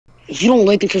If you don't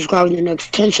like and subscribe in the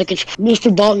next 10 seconds,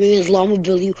 MrBotMan's llama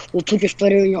Billy will put your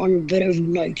spider on your bed every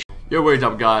night. Yo, what is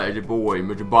up, guys? It's your boy,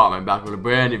 MrBotMan, back with a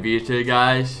brand new video today,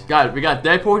 guys. Guys, we got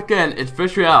Deadpools again. It's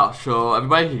officially out, so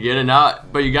everybody can get it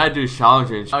out, but you gotta do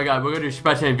challenges. Alright, guys, we're gonna do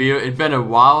spectating video. It's been a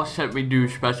while since we do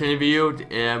spectating videos,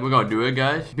 and we're gonna do it,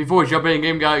 guys. Before we jump in the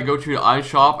game, guys, go to the item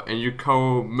shop and you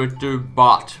code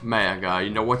MrBotMan, guys.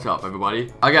 You know what's up, everybody.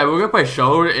 Alright, guys, we're gonna play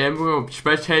solo, and we're gonna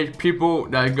spectate people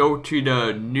that go to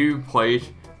the new place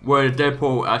where the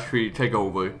Deadpool actually take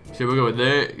over. So we're going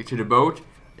there to the boat.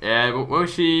 And we're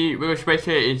gonna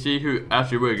spectate and see who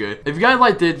actually really good. If you guys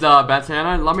like this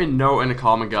bandana, let me know in the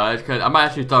comment, guys, because I might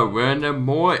actually start wearing them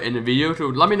more in the video. So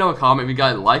let me know in the comment if you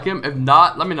guys like them. If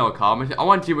not, let me know in the comments. I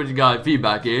want to see what you guys'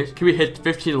 feedback is. Can we hit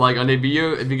 15 likes on the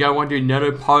video if you guys want to do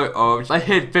another part of? Let's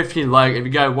hit 15 likes if you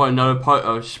guys want another part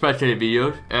of spectating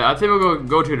videos. And I think we're gonna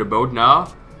go to the boat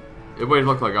now. It always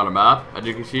looks like on the map, as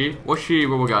you can see. Let's see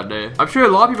what we got there. I'm sure a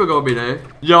lot of people are gonna be there.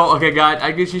 Yo, okay, guys,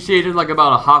 I guess you see there's like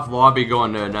about a half lobby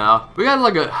going there now. We got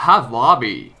like a half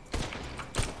lobby.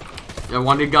 Yeah,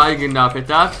 one of the guys can hit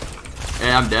that.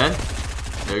 And I'm dead.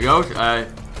 There he goes.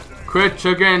 Crit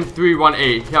Chicken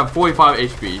 318. He have 45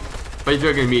 HP. But he's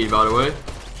drinking meat, by the way.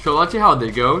 So let's see how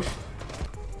this goes.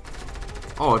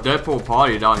 Oh, Deadpool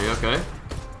party down here, okay.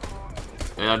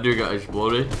 And that dude got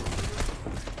exploded.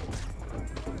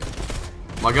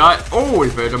 My guy, oh, he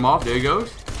fed him off. There he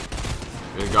goes.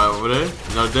 There's a guy over there.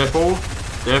 Another Deadpool.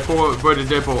 Deadpool, where the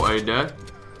Deadpool ain't dead.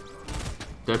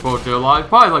 Deadpool still alive.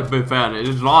 Probably like a big fan.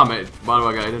 It's an armament, by the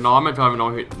way, guys. It's an armament. I have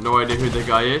no idea who this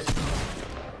guy is.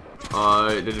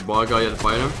 There's a bald guy you have to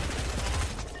fight him.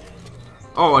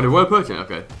 Oh, the one person.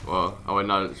 Okay. Well, I was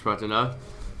not expecting that.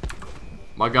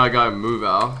 My guy got to move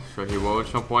out, so he will at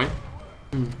some point.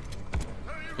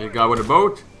 There's a guy with a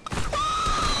boat.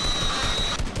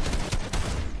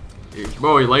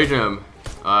 Bro, he laid him.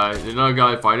 There's another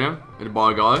guy fighting him. The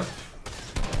bald guy.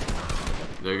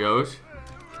 There he goes.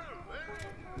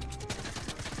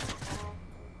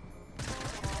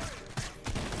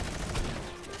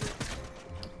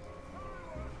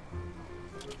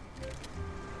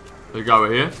 There's a guy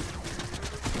right here.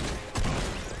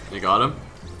 They got him.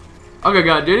 Okay,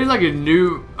 guys, there is like a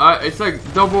new. It's like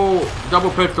double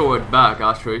pistol at back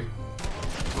actually.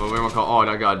 Well, we're gonna call. Oh,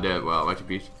 that guy dead. Wow, that's a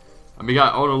piece. And we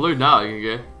got all the loot now you can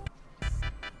get.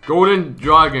 Golden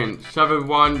Dragon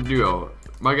 7-1 Duo.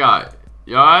 My guy.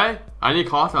 You alright? I need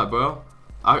cost out, bro.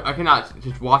 I cannot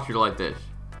just watch you like this.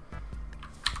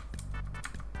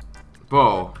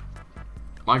 Bro.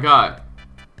 My guy.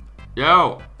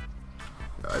 Yo.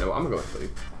 I know, I'm gonna go to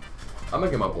sleep. I'm gonna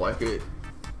get my blanket.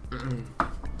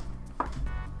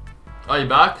 Are you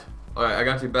back? Alright, I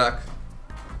got you back.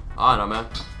 I don't know, man.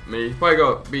 Me. Probably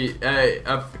go be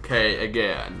AFK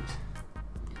again.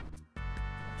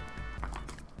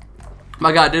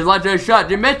 My god, there's legendary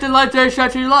shot. You missed the legendary shot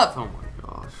to your left. Oh my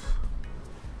gosh.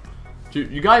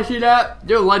 Dude, you guys see that?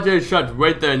 There's a legendary shot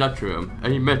right there next to him.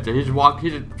 And he missed it. He's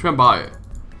trimmed by it.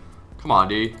 Come on,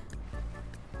 D.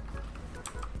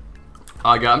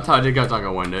 Alright, guys, I'm tired. You guys not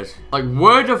gonna win this. Like,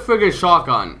 where's the friggin'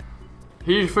 shotgun?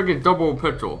 He's freaking double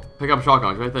pistol. Pick up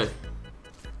shotguns right there.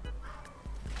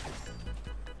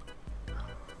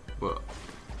 What?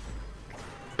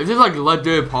 Is this like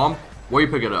legendary pump? Where you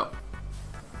pick it up?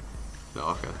 No,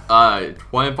 okay. Alright,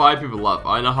 25 people left.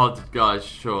 I know how this guy's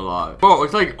still alive. Bro,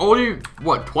 it's like only,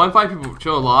 what, 25 people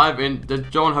still alive and they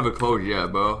don't have it closed yet,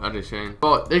 bro. That's insane.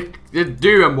 Bro, this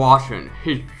dude I'm watching,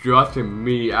 he's stressing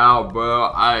me out,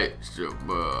 bro. I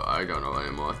don't know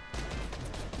anymore.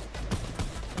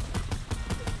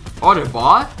 Oh, the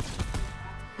bot?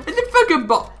 It's a freaking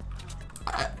bot.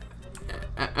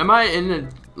 Am I in the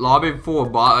lobby for a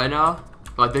bot right now?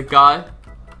 Like this guy?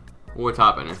 What's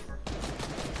happening?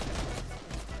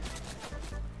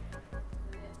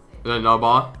 Is that no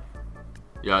bot?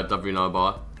 Yeah, definitely no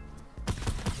bot.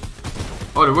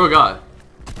 Oh, the real guy.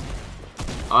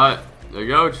 Alright, there he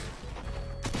goes.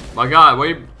 My guy,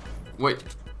 wait.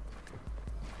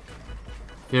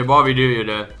 Here, Bobby, do you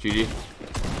there, GG?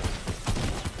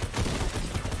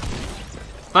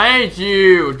 Thank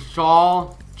you,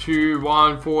 Saul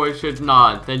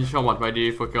 21469. Thank you so much, my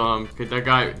dude, for killing him. Cause that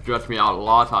guy dressed me out a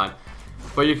lot of time.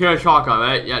 But you killed shotgun,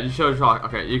 right? Yeah, you killed shotgun.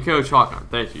 Okay, you killed shotgun.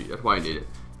 Thank you. That's why I needed.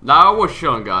 Now we're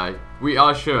chilling, guys. We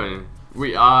are chilling.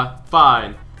 We are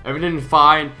fine. Everything's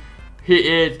fine. He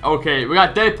is okay. We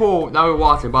got Deadpool that we're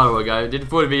watching, by the way, guys. This is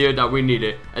for the video that we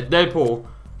needed. It's Deadpool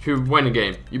to win the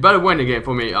game. You better win the game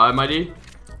for me, alright, my D?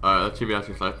 Alright, let's see if we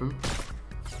actually snipe him.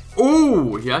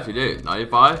 Ooh, he actually did.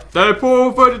 95.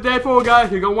 Deadpool for the Deadpool, guys.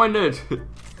 You're gonna win this.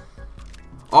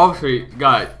 Obviously,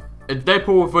 guys, It's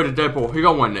Deadpool versus Deadpool. Who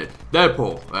gonna win it?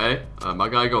 Deadpool, right? My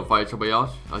guy go fight somebody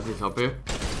else. I see up here.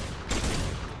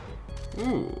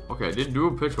 Ooh, okay, did do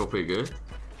a pistol pretty good.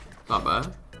 Not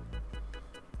bad.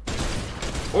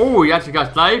 Oh, he actually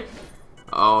got sniped.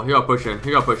 Oh, he got push him.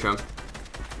 He got push him.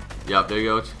 Yep, there he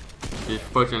goes. He's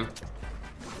pushing.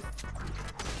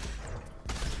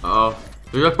 Uh oh.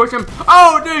 Did I push him?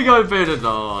 Oh, there you go, faded.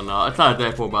 Oh no, it's not a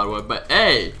Deadpool by the way. But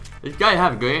hey, this guy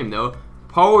have a game though.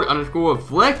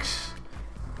 Pold_flicks.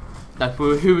 That's who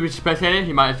will be spectating.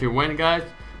 He might actually win, guys.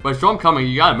 But storm coming,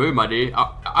 you gotta move, my dude.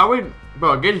 I would,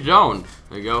 bro, get his zone.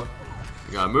 There you go.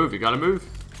 You gotta move. You gotta move.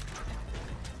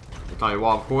 It's on your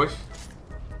wall, of course.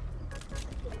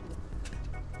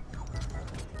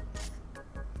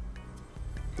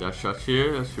 That's shots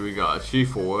here. Let's see, we got a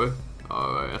C4.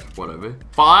 Alright, that's whatever.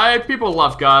 5 people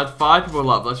left, guys. 5 people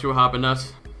left. Let's see what happened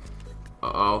next.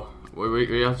 Uh-oh. Wait,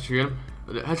 we have to shoot him.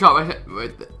 Headshot,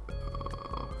 wait.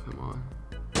 Oh, come on.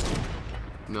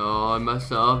 No, I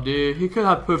messed up, dude. He could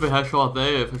have put a headshot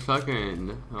there for a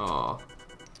second. Oh.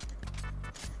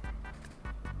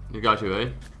 You got you, eh?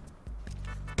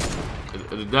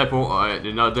 It's a Deadpool. Alright,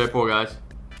 there's no Deadpool, guys.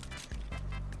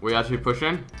 We actually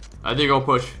pushing? I think go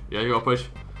push. Yeah, you go push.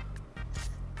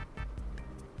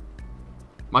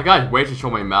 My guy's way too show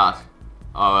my math.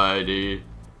 Alright, dude.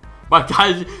 My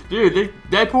guys, dude, this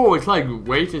Deadpool is like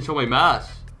waiting so many maths.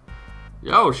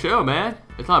 Yo, chill, man.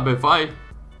 It's not a big fight.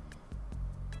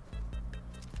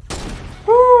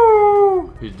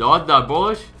 Woo! He dodged that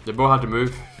bullet. They both have to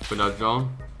move for that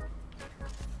zone.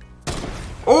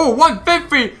 Oh,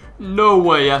 150! No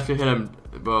way, you have to hit him.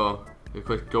 Bro, a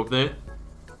quick go up there.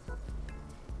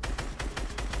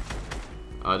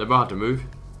 They both have to move.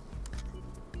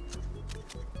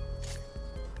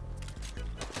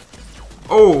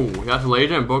 Oh, he has to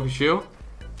laser and broke his shield.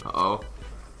 Uh-oh.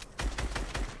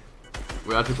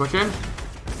 We have to push him.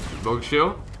 Broke his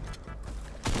shield.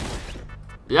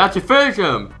 You have to finish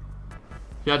him.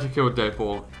 He had to kill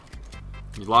Deadpool.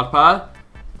 He's lost pad.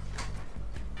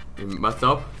 He messed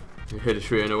up. He hit the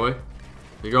tree anyway.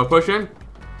 You go pushing.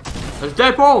 It's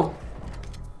Deadpool.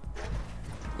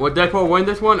 Will Deadpool win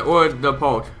this one or the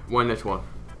Polt win this one?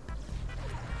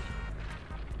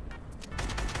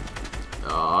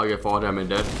 Oh, I'll get 4 damage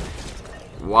dead.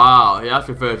 Wow, he has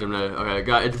to finish him there. Okay,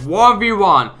 guys, it's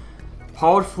 1v1.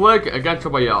 Polt flick against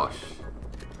somebody else.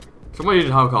 Somebody needs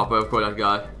a helicopter, of course, that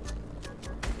guy.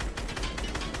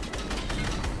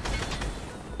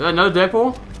 Is that another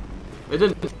Deadpool? Is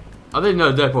it? I think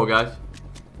another Deadpool, guys.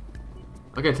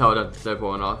 I can't tell if that's Deadpool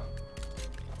or not.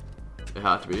 It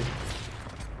has to be.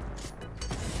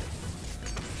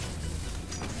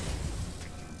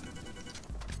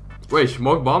 Wait,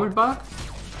 smoke bomb is back?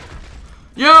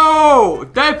 Yo!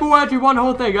 Deadpool actually won the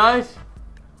whole thing, guys.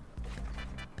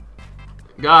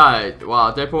 Guys,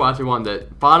 wow, Deadpool actually won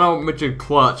that. Final mission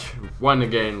clutch. Won the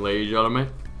game, ladies and gentlemen.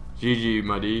 GG,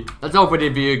 my D. That's all for the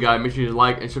video, guys. Make sure you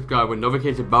like and subscribe with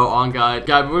notification bell on, guys.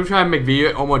 Guys, we're trying to make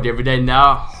video almost every day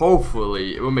now.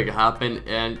 Hopefully, it will make it happen.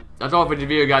 And that's all for the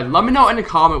video, guys. Let me know in the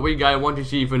comment what you guys want to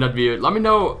see for that video. Let me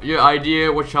know your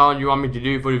idea, what challenge you want me to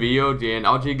do for the video. And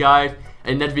I'll see you guys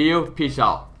in that video. Peace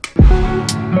out.